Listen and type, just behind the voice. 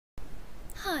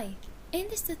Hi! In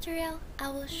this tutorial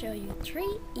I will show you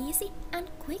 3 easy and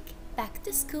quick back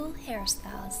to school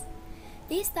hairstyles.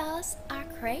 These styles are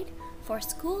great for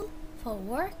school, for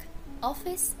work,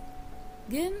 office,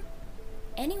 gym,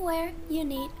 anywhere you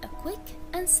need a quick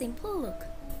and simple look.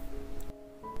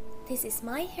 This is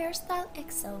my hairstyle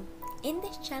XO. In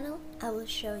this channel I will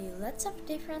show you lots of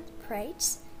different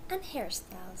braids and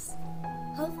hairstyles.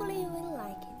 Hopefully you will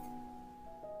like it.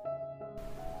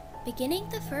 Beginning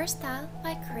the first style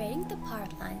by creating the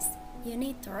part lines. You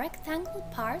need the rectangle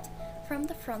part from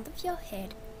the front of your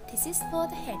head. This is for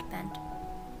the headband.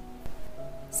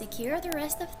 Secure the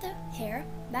rest of the hair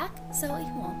back so it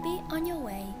won't be on your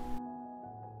way.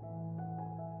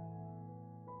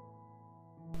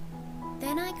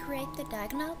 Then I create the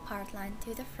diagonal part line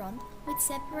to the front, which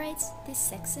separates this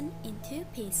section in 2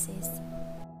 pieces.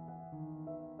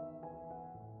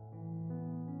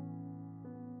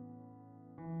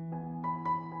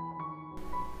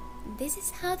 This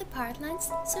is how the part lines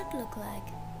should look like.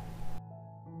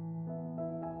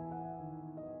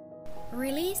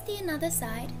 Release the another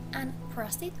side and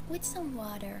brush it with some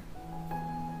water.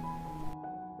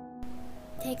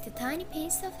 Take the tiny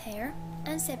piece of hair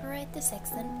and separate the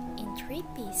section in 3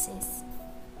 pieces.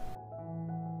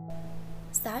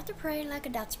 Start to braid like a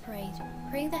Dutch braid.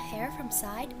 Bring the hair from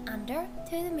side under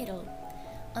to the middle.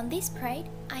 On this braid,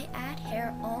 I add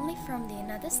hair only from the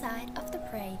another side of the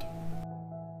braid.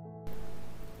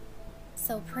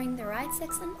 So bring the right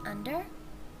section under,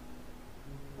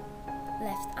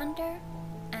 left under,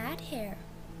 add hair.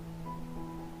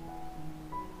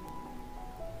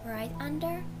 Right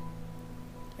under,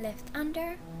 left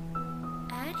under,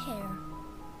 add hair.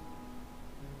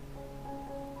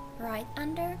 Right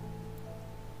under,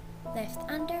 left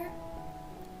under,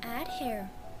 add hair.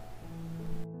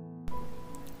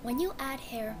 When you add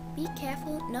hair, be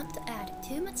careful not to add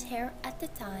too much hair at the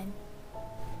time.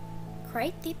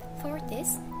 Great tip for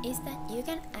this is that you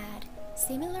can add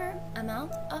similar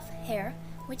amount of hair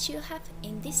which you have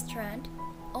in this strand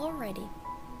already.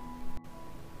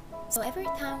 So every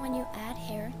time when you add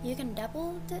hair, you can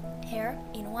double the hair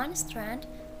in one strand.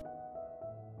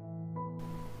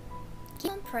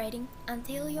 Keep on braiding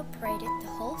until you braided the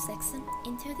whole section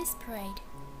into this braid.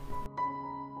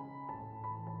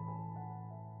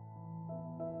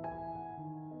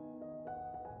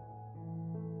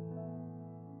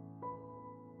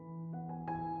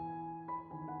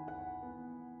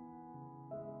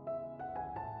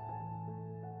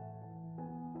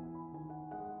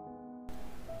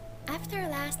 After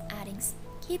last addings,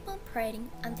 keep on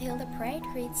braiding until the braid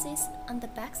reaches on the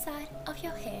back side of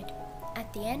your head.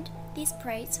 At the end, these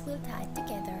braids will tie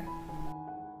together.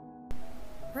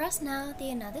 Brush now the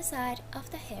another side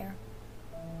of the hair.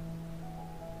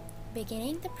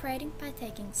 Beginning the braiding by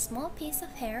taking a small piece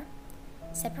of hair,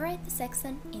 separate the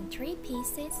section in 3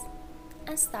 pieces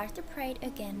and start the braid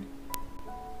again.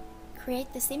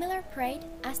 Create the similar braid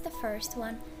as the first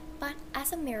one, but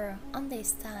as a mirror on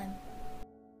this time.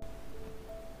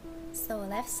 So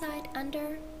left side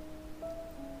under,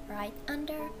 right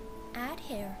under, add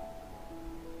hair.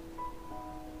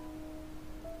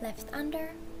 Left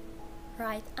under,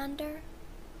 right under,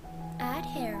 add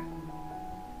hair.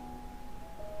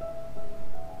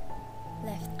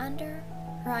 Left under,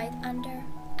 right under,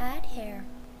 add hair.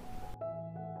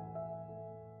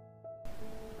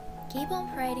 Keep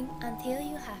on braiding until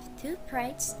you have 2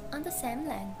 braids on the same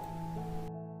length.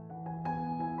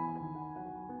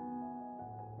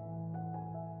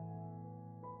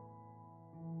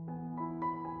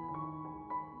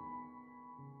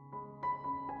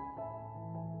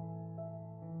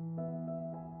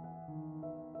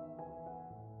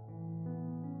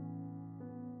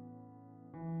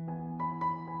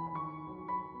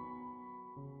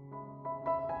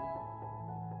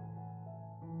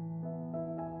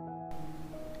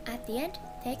 At the end,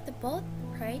 take the both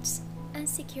braids and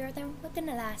secure them with an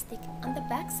elastic on the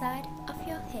back side of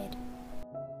your head.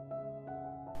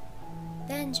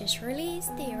 Then just release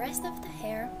the rest of the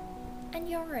hair and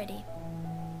you're ready.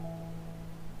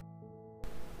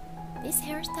 This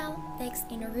hairstyle takes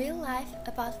in real life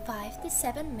about 5 to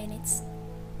 7 minutes.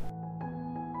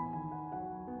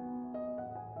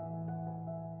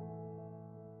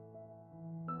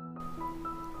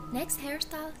 Next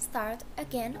hairstyle, start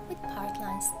again with part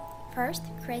lines. First,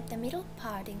 create the middle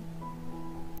parting.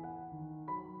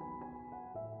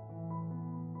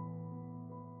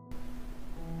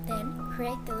 Then,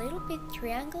 create the little bit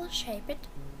triangle-shaped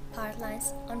part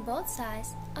lines on both sides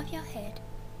of your head.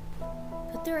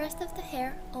 Put the rest of the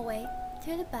hair away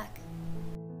to the back.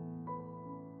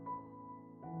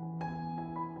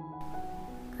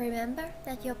 Remember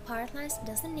that your part lines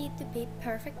doesn't need to be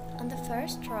perfect on the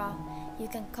first draw. You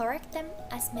can correct them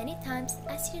as many times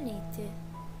as you need to.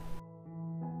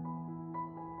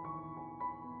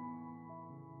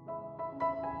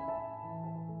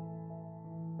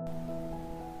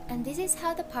 And this is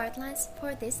how the part lines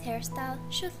for this hairstyle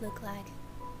should look like.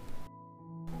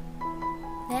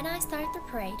 Then I start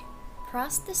the braid.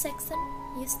 Cross the section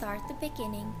you start the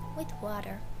beginning with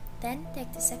water. Then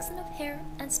take the section of hair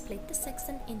and split the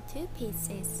section in 2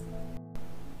 pieces.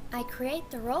 I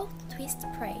create the rolled twist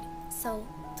braid, so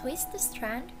twist the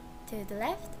strand to the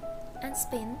left and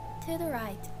spin to the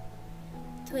right.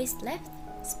 Twist left,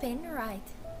 spin right.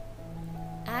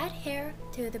 Add hair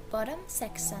to the bottom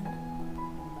section.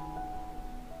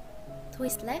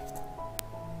 Twist left,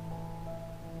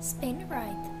 spin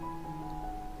right.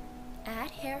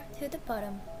 Add hair to the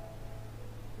bottom.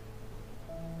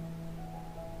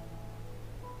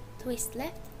 Twist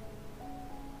left,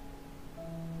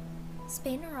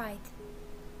 spin right.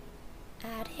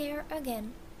 Add hair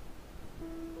again.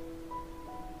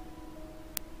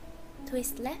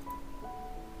 Twist left,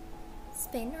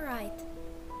 spin right.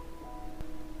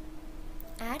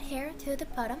 Add hair to the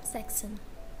bottom section.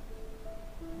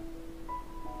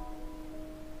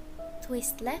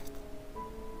 Twist left,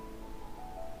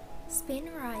 spin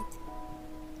right.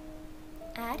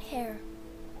 Add hair.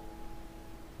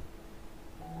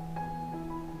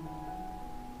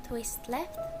 Twist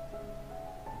left,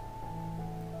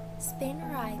 spin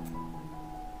right.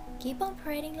 Keep on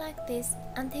braiding like this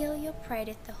until you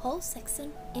braided the whole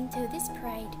section into this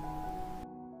braid.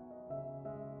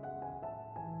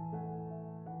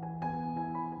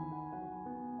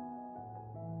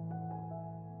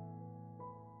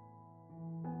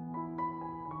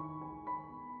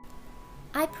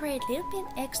 I braid a little bit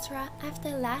extra after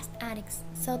last annex,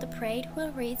 so the braid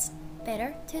will reach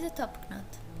better to the top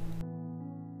knot.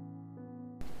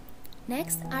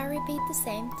 Next, I repeat the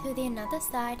same to the another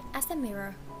side as a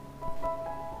mirror.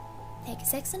 Take a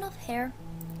section of hair,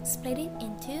 split it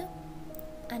in 2,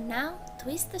 and now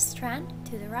twist the strand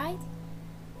to the right,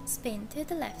 spin to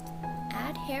the left,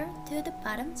 add hair to the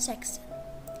bottom section.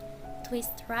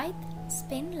 Twist right,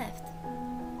 spin left,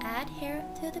 add hair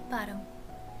to the bottom.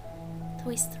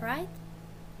 Twist right,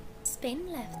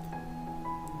 spin left,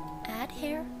 add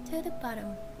hair to the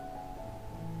bottom.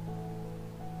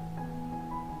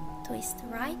 Twist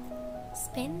right,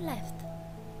 spin left,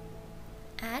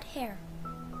 add hair.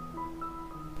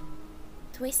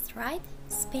 Twist right,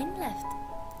 spin left.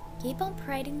 Keep on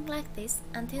braiding like this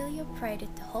until you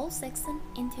braided the whole section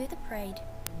into the braid.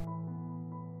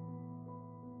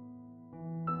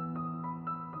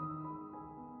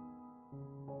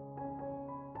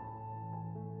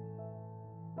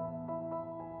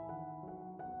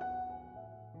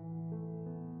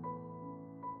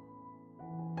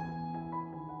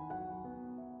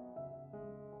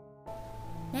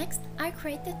 Next, I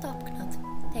create the top knot.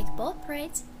 Take both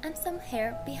braids and some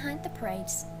hair behind the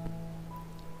braids.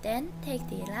 Then take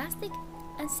the elastic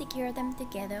and secure them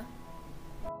together.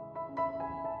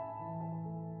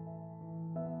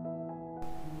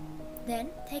 Then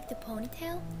take the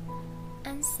ponytail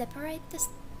and separate the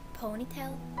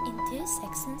ponytail in 2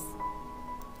 sections.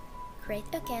 Create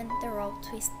again the rope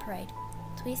twist braid.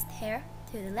 Twist hair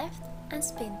to the left and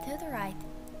spin to the right.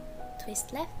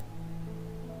 Twist left,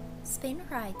 spin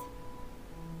right.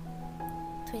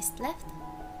 Twist left,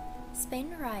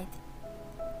 spin right.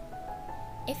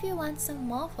 If you want some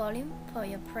more volume for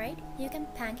your braid, you can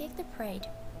pancake the braid.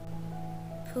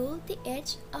 Pull the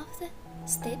edge of the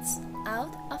stitch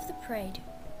out of the braid.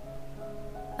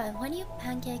 But when you're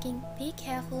pancaking, be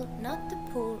careful not to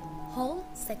pull whole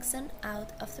section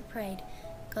out of the braid,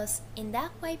 because in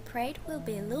that way braid will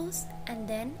be loose and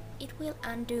then it will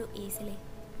undo easily.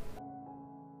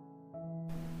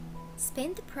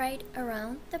 Spin the braid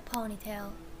around the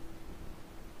ponytail.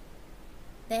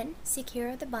 Then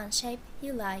secure the bun shape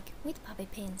you like with bobby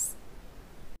pins.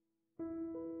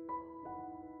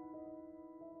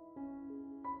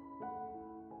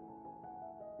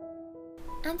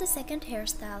 And the second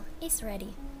hairstyle is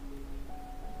ready.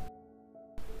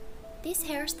 This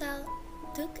hairstyle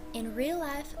took in real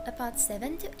life about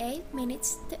 7 to 8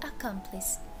 minutes to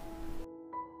accomplish.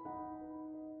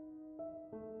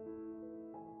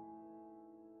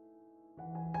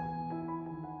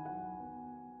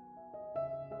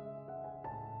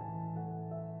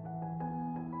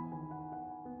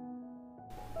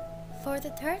 For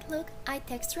the third look, I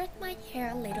textured my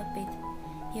hair a little bit.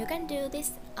 You can do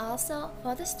this also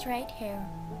for the straight hair.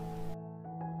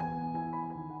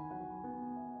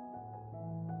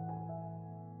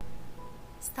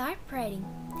 Start braiding.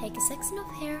 Take a section of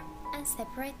hair, and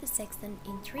separate the section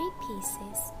in 3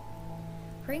 pieces.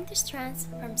 Bring the strands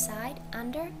from side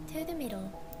under to the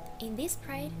middle. In this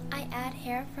braid, I add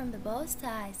hair from the both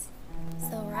sides.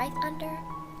 So right under,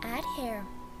 add hair.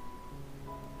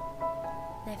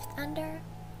 Left under,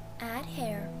 add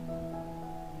hair.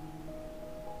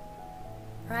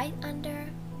 Right under,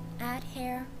 add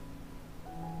hair.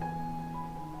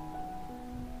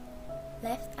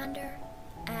 Left under,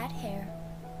 add hair.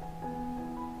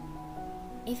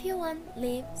 If you want to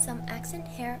leave some accent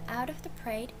hair out of the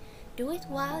braid, do it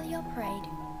while you braid.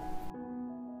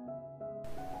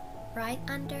 Right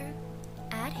under,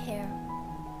 add hair.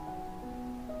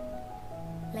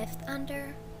 Left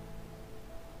under,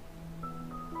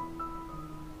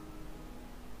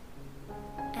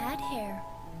 add hair.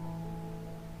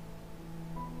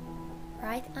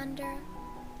 Right under,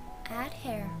 add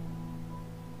hair.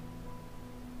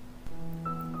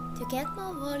 To get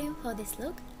more volume for this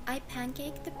look, I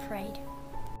pancake the braid.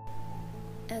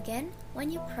 Again,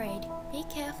 when you braid, be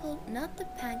careful not to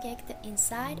pancake the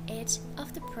inside edge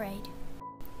of the braid.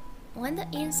 When the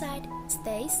inside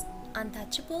stays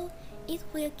untouchable, it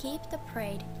will keep the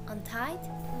braid on tight,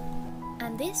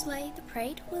 and this way the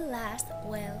braid will last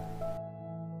well.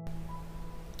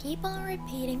 Keep on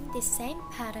repeating this same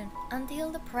pattern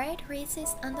until the braid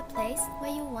reaches on the place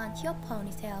where you want your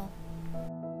ponytail.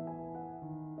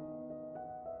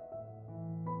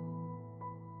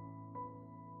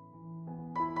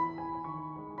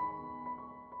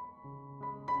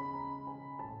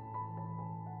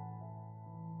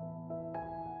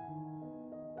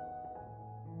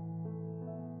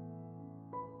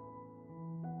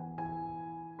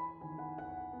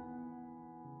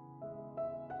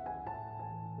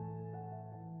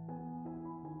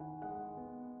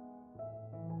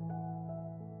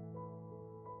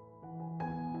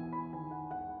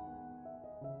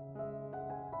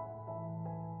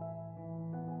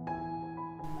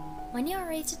 When you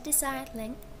reach the desired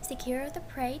length, secure the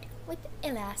braid with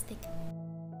elastic.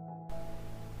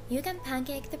 You can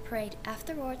pancake the braid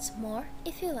afterwards more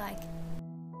if you like.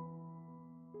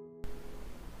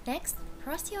 Next,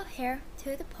 brush your hair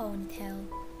to the ponytail.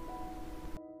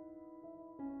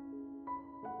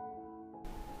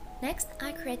 Next,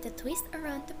 I create a twist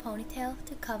around the ponytail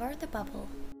to cover the bubble.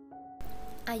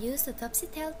 I use the topsy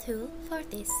tail tool for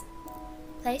this.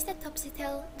 Place the topsy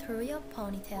tail through your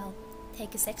ponytail.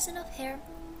 Take a section of hair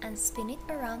and spin it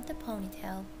around the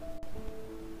ponytail.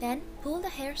 Then pull the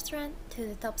hair strand to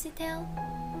the topsy tail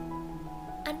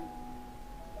and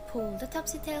pull the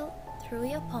topsy tail through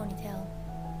your ponytail.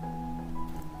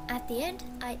 At the end,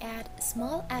 I add a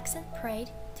small accent braid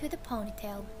to the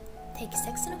ponytail. Take a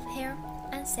section of hair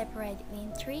and separate it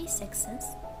in 3 sections.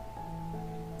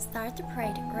 Start the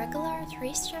braid regular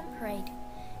 3-strand braid.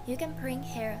 You can bring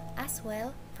hair as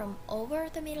well from over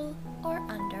the middle or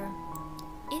under.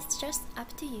 It's just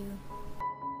up to you.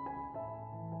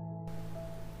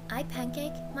 I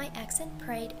pancake my accent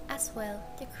braid as well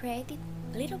to create it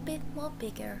a little bit more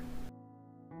bigger.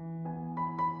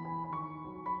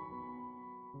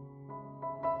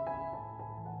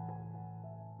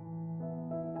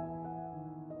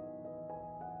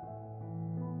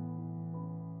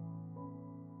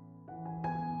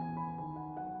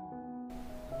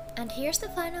 And here's the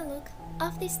final look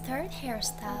of this third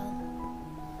hairstyle.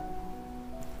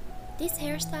 This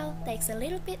hairstyle takes a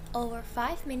little bit over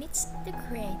 5 minutes to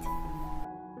create.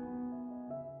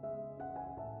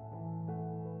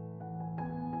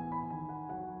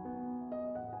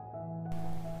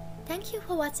 Thank you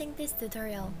for watching this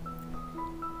tutorial.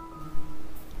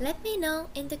 Let me know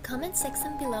in the comment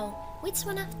section below which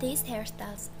one of these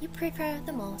hairstyles you prefer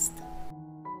the most.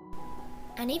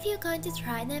 And if you're going to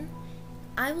try them,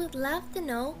 I would love to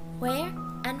know where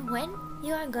and when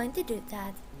you are going to do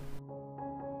that.